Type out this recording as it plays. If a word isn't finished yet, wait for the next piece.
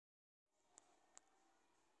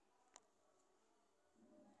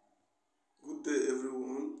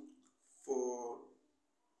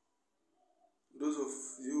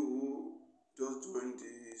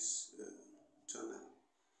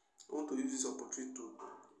use this opportunity to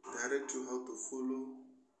direct you how to follow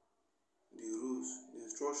the rules, the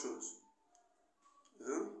instructions.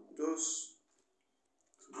 Just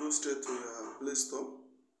go straight to your Play Store.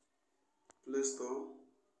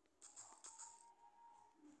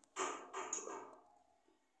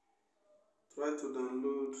 Try to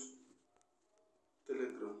download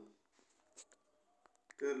Telegram.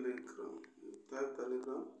 You type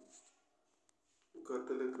Telegram. Look at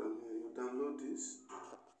Telegram here. You download this.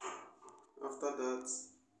 After that,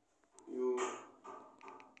 you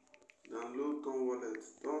download Ton Wallet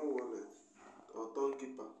or Ton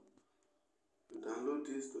Keeper. You download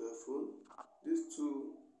this to your phone. These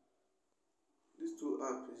two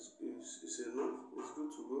apps is enough. It's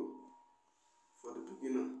good to go for the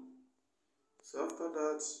beginner. So after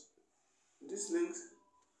that, this link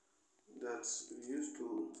that we used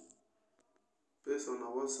to paste on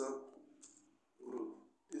our WhatsApp group,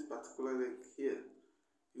 this particular link here,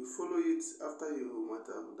 you follow it after you might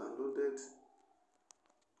have downloaded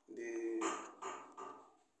the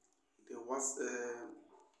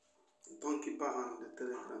Ton Keeper and the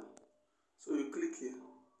Telegram. So you click here.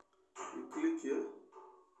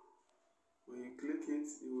 When you click it,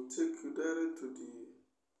 it will take you direct to the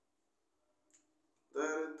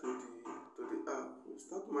app. You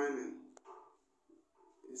start mining.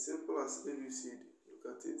 It's simple as ABCD. Look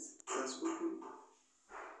at it. That's open.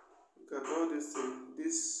 Look at all these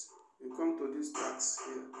things. You come to these tags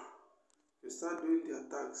here. You start doing their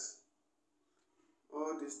tags.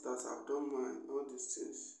 All these tags, I've done mine. All these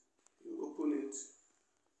things. You open it.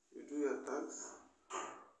 You do your tags.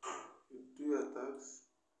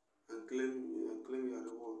 And claim your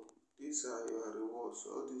reward. These are your rewards.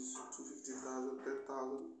 All these 250,000,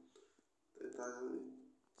 10,000, 10,000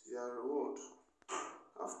 is your reward.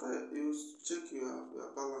 After you check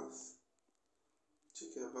your balance.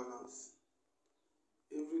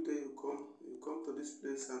 Every day you come to this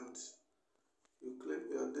place and you claim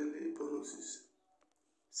your daily bonuses.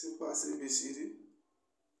 Simple as ABCD.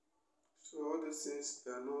 So all these things,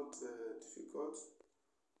 they are not difficult.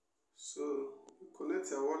 So you connect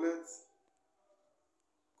your wallet.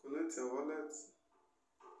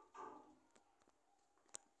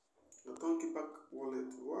 Your Ton Keeper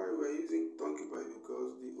wallet. Why we are using Ton Keeper?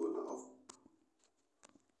 Because the owner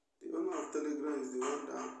of Telegram is the one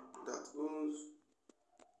that owns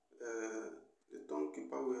the Ton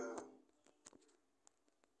Keeper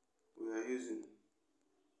we are using.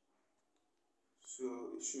 So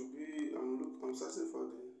it should be. I'm searching for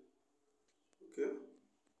the. Okay.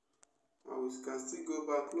 And we can still go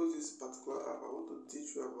back, close this particular app. I want to teach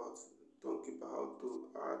you about Ton Keeper, how to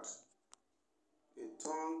add a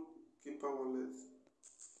Ton Keeper wallet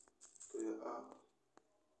to your app.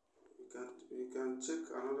 You can check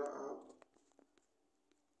another app,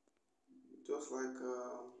 just like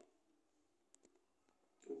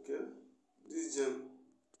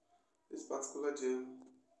this particular gem.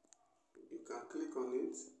 You can click on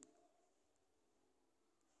it.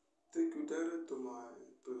 Take you direct to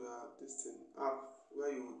your app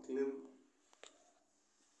where you will claim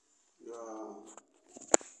your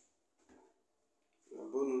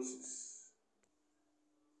bonuses.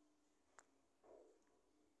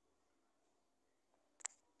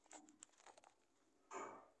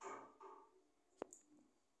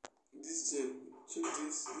 This gem, check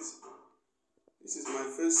this. This is my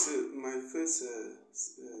first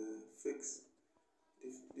fix.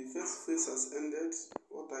 The first phase has ended.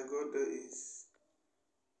 What I got there is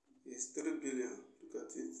 3 billion. Look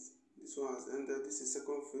at it. This one has ended. This is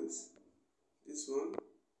second phase. This one, you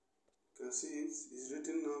can see it is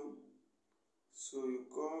written now. So you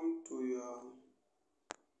come to your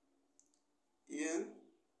EN.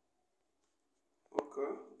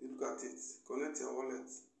 Okay, you look at it. Connect your wallet.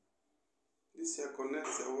 This here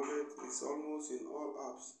connect your wallet is almost in all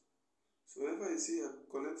apps. So whenever you see a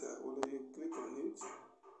connect your wallet, you click on it.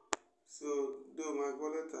 So though my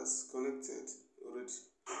wallet has connected already.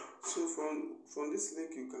 So from this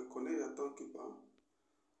link you can connect your Ton Keeper.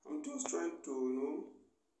 I'm just trying to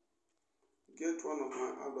get one of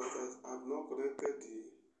my advertisers. I've not connected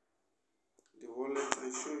the wallet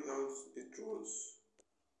and show you how it runs.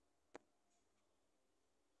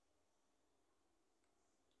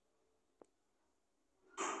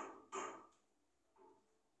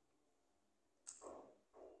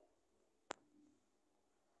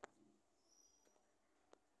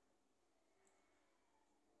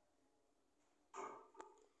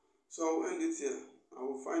 So I will end it here. I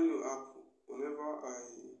will find new app whenever I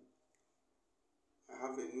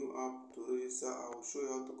have a new app to register. I will show you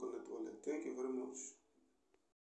how to connect wallet. Thank you very much.